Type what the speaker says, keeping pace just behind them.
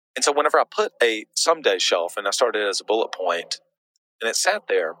And so whenever I put a someday shelf and I started as a bullet point and it sat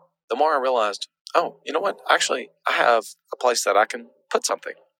there, the more I realized, oh, you know what? Actually, I have a place that I can put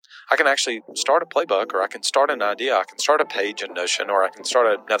something. I can actually start a playbook, or I can start an idea. I can start a page in Notion, or I can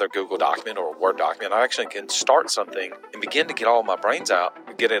start another Google document or a Word document. I actually can start something and begin to get all my brains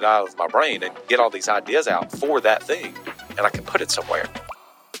out, get it out of my brain and get all these ideas out for that thing. And I can put it somewhere.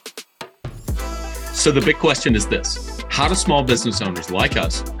 So the big question is this: how do small business owners like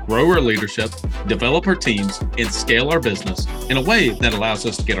us grow our leadership, develop our teams, and scale our business in a way that allows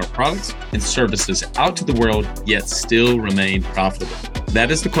us to get our products and services out to the world, yet still remain profitable?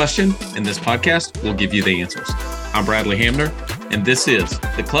 That is the question, and this podcast will give you the answers. I'm Bradley Hamner, and this is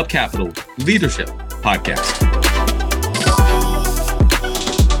the Club Capital Leadership Podcast.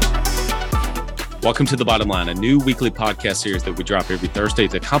 Welcome to The Bottom Line, a new weekly podcast series that we drop every Thursday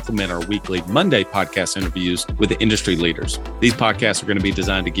to complement our weekly Monday podcast interviews with the industry leaders. These podcasts are going to be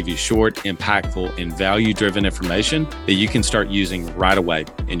designed to give you short, impactful, and value-driven information that you can start using right away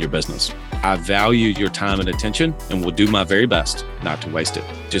in your business. I value your time and attention and will do my very best not to waste it.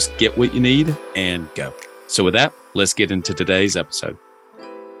 Just get what you need and go. So with that, let's get into today's episode.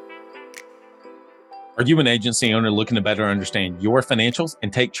 Are you an agency owner looking to better understand your financials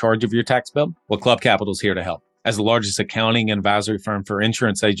and take charge of your tax bill? Well, Club Capital is here to help. As the largest accounting and advisory firm for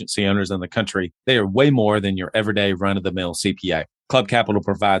insurance agency owners in the country, they are way more than your everyday run-of-the-mill CPA. Club Capital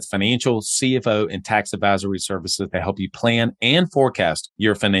provides financial, CFO, and tax advisory services to help you plan and forecast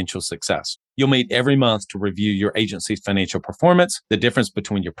your financial success. You'll meet every month to review your agency's financial performance, the difference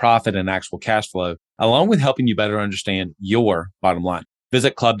between your profit and actual cash flow, along with helping you better understand your bottom line.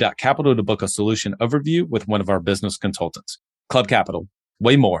 Visit club.capital to book a solution overview with one of our business consultants. Club Capital,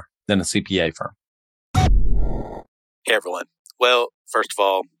 way more than a CPA firm. Hey, everyone. Well, first of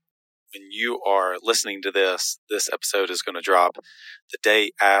all, when you are listening to this episode is going to drop the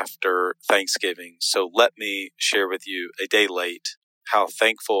day after Thanksgiving. So let me share with you a day late how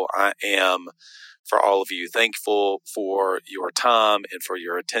thankful I am for all of you. Thankful for your time and for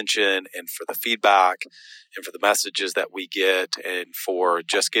your attention and for the feedback and for the messages that we get and for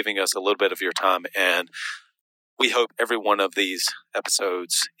just giving us a little bit of your time. And we hope every one of these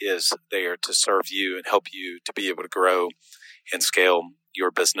episodes is there to serve you and help you to be able to grow and scale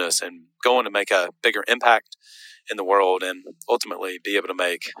your business and go on to make a bigger impact in the world and ultimately be able to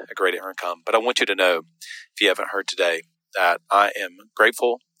make a greater income. But I want you to know, if you haven't heard today, that I am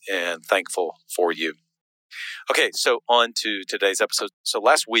grateful and thankful for you. Okay, so on to today's episode. So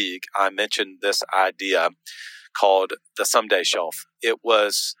last week, I mentioned this idea called the someday shelf. It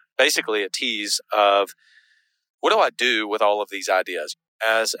was basically a tease of what do I do with all of these ideas?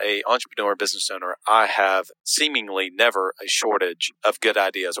 As an entrepreneur business owner, I have seemingly never a shortage of good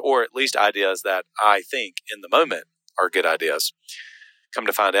ideas, or at least ideas that I think in the moment are good ideas. Come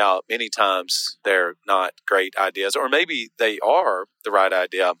to find out, many times they're not great ideas, or maybe they are the right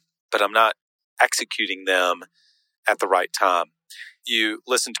idea, but I'm not executing them at the right time. You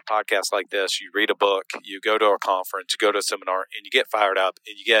listen to podcasts like this, you read a book, you go to a conference, you go to a seminar, and you get fired up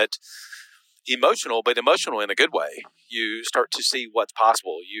and you get emotional, but emotional in a good way. You start to see what's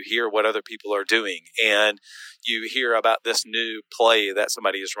possible. You hear what other people are doing, and you hear about this new play that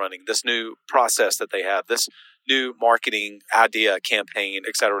somebody is running, this new process that they have, this new marketing idea, campaign,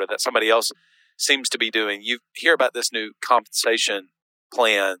 etc., that somebody else seems to be doing. You hear about this new compensation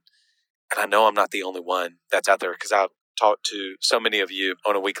plan, and I know I'm not the only one that's out there because I've talked to so many of you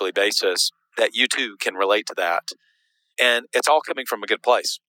on a weekly basis that you too can relate to that. And it's all coming from a good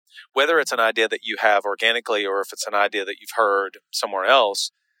place. Whether it's an idea that you have organically or if it's an idea that you've heard somewhere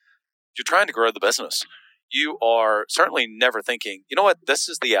else, you're trying to grow the business. You are certainly never thinking, you know what, this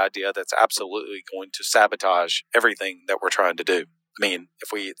is the idea that's absolutely going to sabotage everything that we're trying to do. I mean,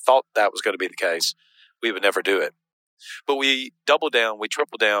 if we thought that was going to be the case, we would never do it. But we double down, we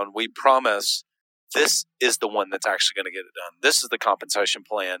triple down, we promise this is the one that's actually going to get it done. This is the compensation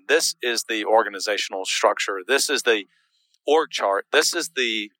plan. This is the organizational structure. This is the org chart. This is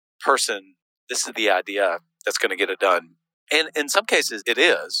the person. This is the idea that's going to get it done. And in some cases, it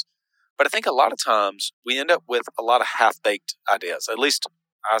is. But I think a lot of times we end up with a lot of half-baked ideas. At least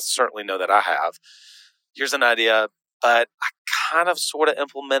I certainly know that I have. Here's an idea, but I kind of sort of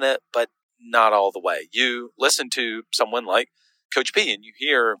implement it, but not all the way. You listen to someone like Coach P and you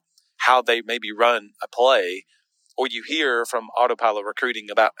hear how they maybe run a play, or you hear from Autopilot Recruiting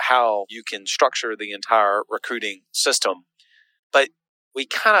about how you can structure the entire recruiting system. But we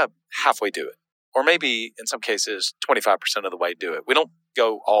kind of halfway do it, or maybe in some cases 25% of the way do it. We don't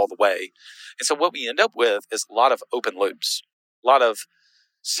go all the way. And so what we end up with is a lot of open loops, a lot of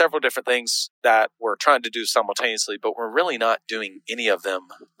several different things that we're trying to do simultaneously, but we're really not doing any of them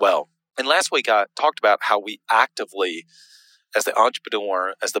well. And last week I talked about how we actively, as the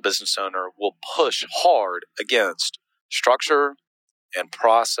entrepreneur, as the business owner, will push hard against structure and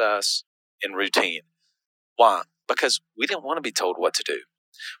process and routine. Why? Because we didn't want to be told what to do.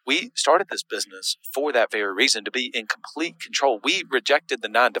 We started this business for that very reason, to be in complete control. We rejected the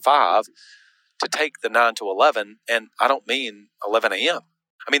 9 to 5 to take the 9 to 11, and I don't mean 11 a.m.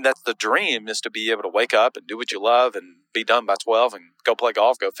 I mean, that's the dream, is to be able to wake up and do what you love and be done by 12 and go play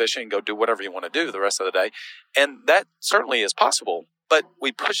golf, go fishing, go do whatever you want to do the rest of the day. And that certainly is possible, but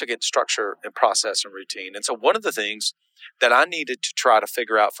we push against structure and process and routine. And so one of the things that I needed to try to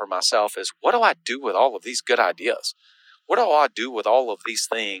figure out for myself is, what do I do with all of these good ideas? What do I do with all of these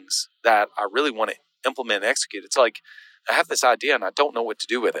things that I really want to implement and execute? It's like I have this idea and I don't know what to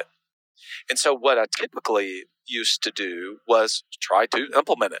do with it. And so what I typically used to do was try to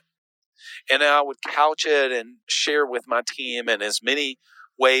implement it. And I would couch it and share with my team in as many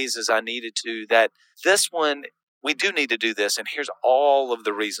ways as I needed to, that this one, we do need to do this, and here's all of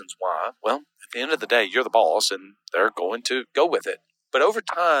the reasons why. Well, at the end of the day, you're the boss, and they're going to go with it. But over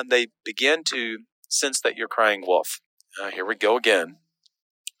time, they begin to sense that you're crying wolf. Here we go again.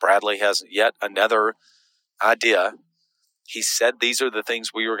 Bradley has yet another idea. He said these are the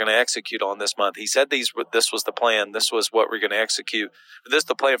things we were going to execute on this month. He said this was the plan. This was what we're going to execute. This is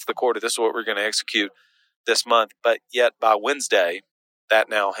the plan for the quarter. This is what we're going to execute this month. But yet by Wednesday, that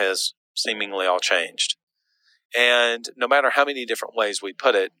now has seemingly all changed. And no matter how many different ways we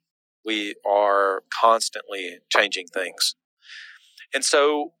put it, we are constantly changing things. And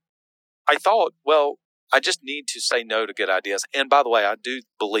so I thought, well, I just need to say no to good ideas. And by the way, I do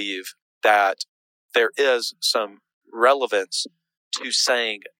believe that there is some relevance to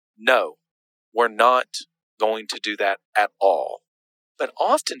saying, no, we're not going to do that at all. But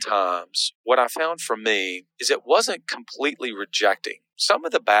oftentimes, what I found for me is it wasn't completely rejecting. Some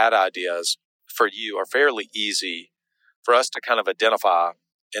of the bad ideas for you are fairly easy for us to kind of identify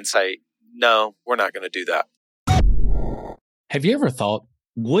and say, no, we're not going to do that. Have you ever thought,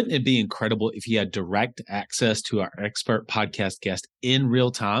 wouldn't it be incredible if you had direct access to our expert podcast guest in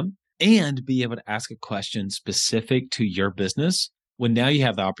real time and be able to ask a question specific to your business? Well, now you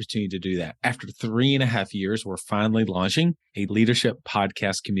have the opportunity to do that. After 3.5 years, we're finally launching a leadership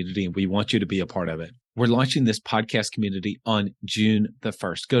podcast community, and we want you to be a part of it. We're launching this podcast community on June the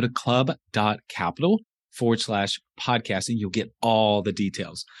 1st. Go to club.capital/podcast and you'll get all the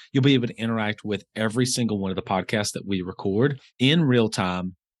details. You'll be able to interact with every single one of the podcasts that we record in real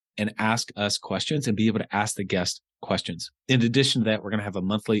time and ask us questions and be able to ask the guest questions. In addition to that, we're going to have a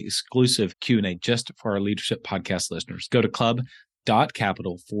monthly exclusive Q&A just for our leadership podcast listeners. Go to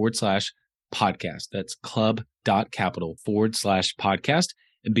club.capital/podcast. That's club.capital/podcast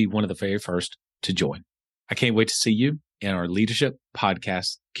and be one of the very first to join. I can't wait to see you in our leadership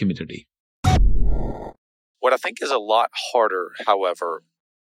podcast community. What I think is a lot harder, however,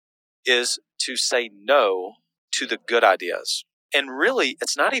 is to say no to the good ideas. And really,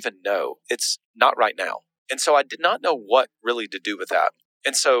 it's not even no. It's not right now. And so I did not know what really to do with that.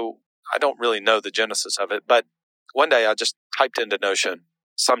 And so I don't really know the genesis of it. But one day I just typed into Notion,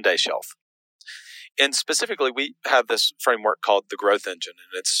 someday shelf. And specifically, we have this framework called the growth engine.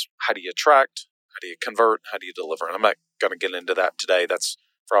 And it's how do you attract, how do you convert, how do you deliver? And I'm not going to get into that today. That's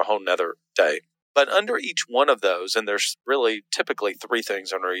for a whole nother day. But under each one of those, and there's really typically 3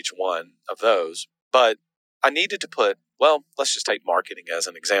 things under each one of those, but I needed to put, well, let's just take marketing as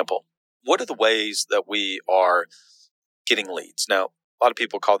an example. What are the ways that we are getting leads? Now, a lot of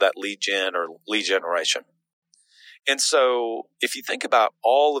people call that lead gen or lead generation. And so if you think about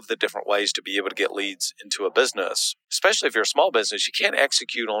all of the different ways to be able to get leads into a business, especially if you're a small business, you can't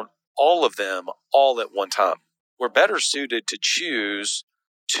execute on all of them all at one time. We're better suited to choose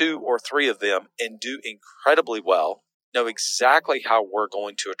 2 or 3 of them and do incredibly well, know exactly how we're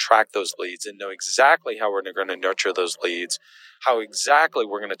going to attract those leads and know exactly how we're going to nurture those leads, how exactly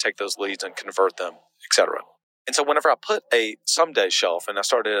we're going to take those leads and convert them, etc. And so whenever I put a someday shelf and I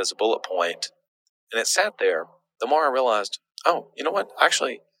started as a bullet point and it sat there, the more I realized, oh, you know what?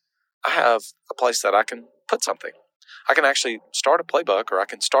 Actually, I have a place that I can put something. I can actually start a playbook, or I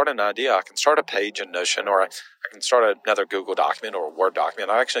can start an idea. I can start a page in Notion, or I can start another Google document or a Word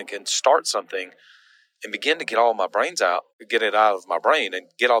document. I actually can start something and begin to get all my brains out, get it out of my brain and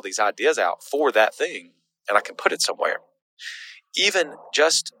get all these ideas out for that thing, and I can put it somewhere. Even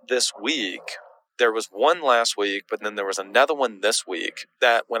just this week, there was one last week, but then there was another one this week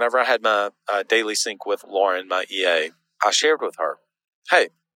that whenever I had my daily sync with Lauren, my EA, I shared with her, hey,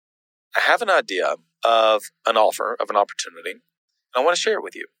 I have an idea of an offer, of an opportunity, And I want to share it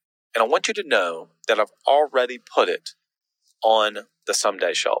with you. And I want you to know that I've already put it on the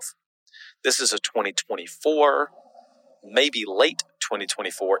someday shelf. This is a 2024, maybe late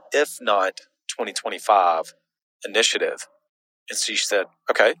 2024, if not 2025 initiative. And so she said,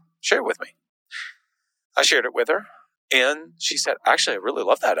 okay, share it with me. I shared it with her. And she said, actually, I really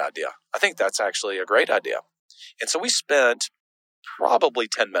love that idea. I think that's actually a great idea. And so we spent probably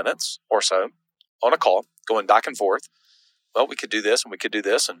 10 minutes or so on a call going back and forth. Well, we could do this and we could do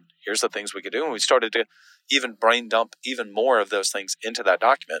this, and here's the things we could do. And we started to even brain dump even more of those things into that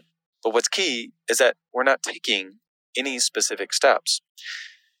document. But what's key is that we're not taking any specific steps.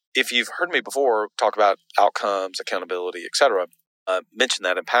 If you've heard me before talk about outcomes, accountability, etc., mention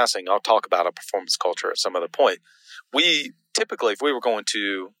that in passing. I'll talk about a performance culture at some other point. We typically, if we were going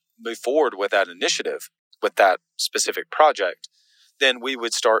to move forward with that initiative, with that specific project, then we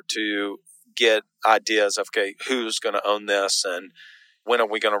would start to get ideas of, okay, who's going to own this and when are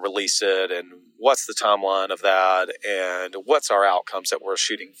we going to release it and what's the timeline of that and what's our outcomes that we're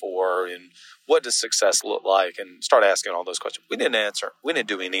shooting for and what does success look like, and start asking all those questions. We didn't answer. We didn't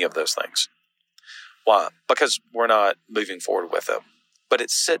do any of those things. Why? Because we're not moving forward with them. But it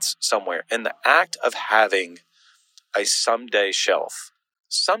sits somewhere. In the act of having a someday shelf,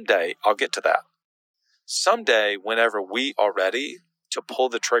 someday I'll get to that. Someday, whenever we are ready to pull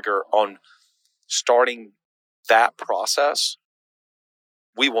the trigger on starting that process,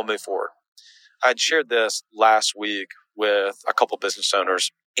 we will move forward. I'd shared this last week with a couple business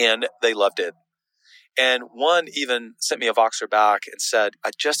owners, and they loved it. And one even sent me a Voxer back and said,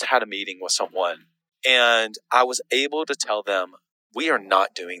 I just had a meeting with someone, and I was able to tell them, we are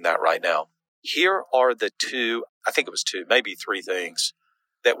not doing that right now. Here are the two, I think it was two, maybe three things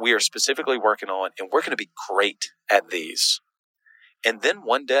that we are specifically working on, and we're going to be great at these. And then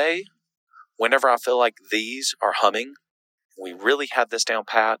one day, whenever I feel like these are humming, we really have this down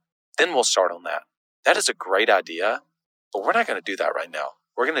pat, then we'll start on that. That is a great idea, but we're not going to do that right now.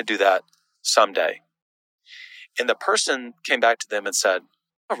 We're going to do that someday. And the person came back to them and said,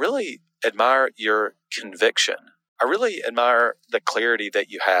 I really admire your conviction. I really admire the clarity that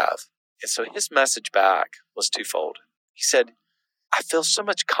you have. And so his message back was twofold. He said, I feel so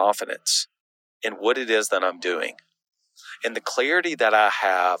much confidence in what it is that I'm doing. And the clarity that I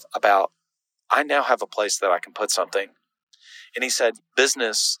have about, I now have a place that I can put something. And he said,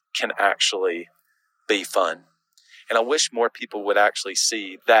 business can actually be fun. And I wish more people would actually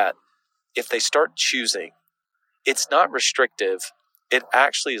see that if they start choosing, it's not restrictive. It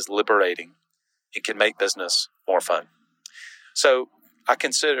actually is liberating. It can make business more fun. So I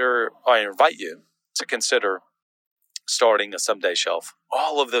invite you to consider starting a someday shelf.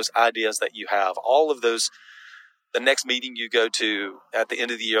 All of those ideas that you have, all of those, the next meeting you go to at the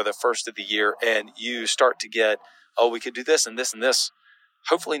end of the year, the first of the year, and you start to get, oh, we could do this and this and this.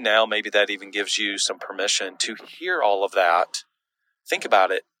 Hopefully now maybe that even gives you some permission to hear all of that, think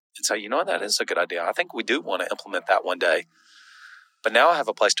about it, and say, you know what, that is a good idea. I think we do want to implement that one day. But now I have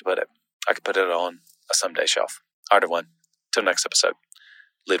a place to put it. I could put it on a someday shelf. All right, everyone. Till next episode.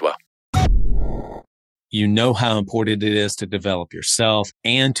 Lead well. You know how important it is to develop yourself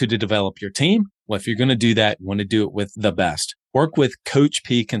and to develop your team. Well, if you're going to do that, you want to do it with the best. Work with Coach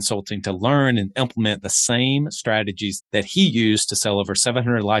P Consulting to learn and implement the same strategies that he used to sell over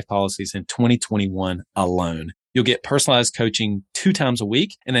 700 life policies in 2021 alone. You'll get personalized coaching 2 times a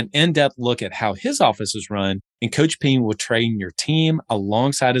week and an in-depth look at how his office is run. And Coach P will train your team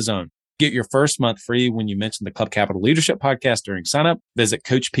alongside his own. Get your first month free when you mention the Club Capital Leadership Podcast during sign up. Visit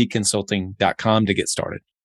CoachPConsulting.com to get started.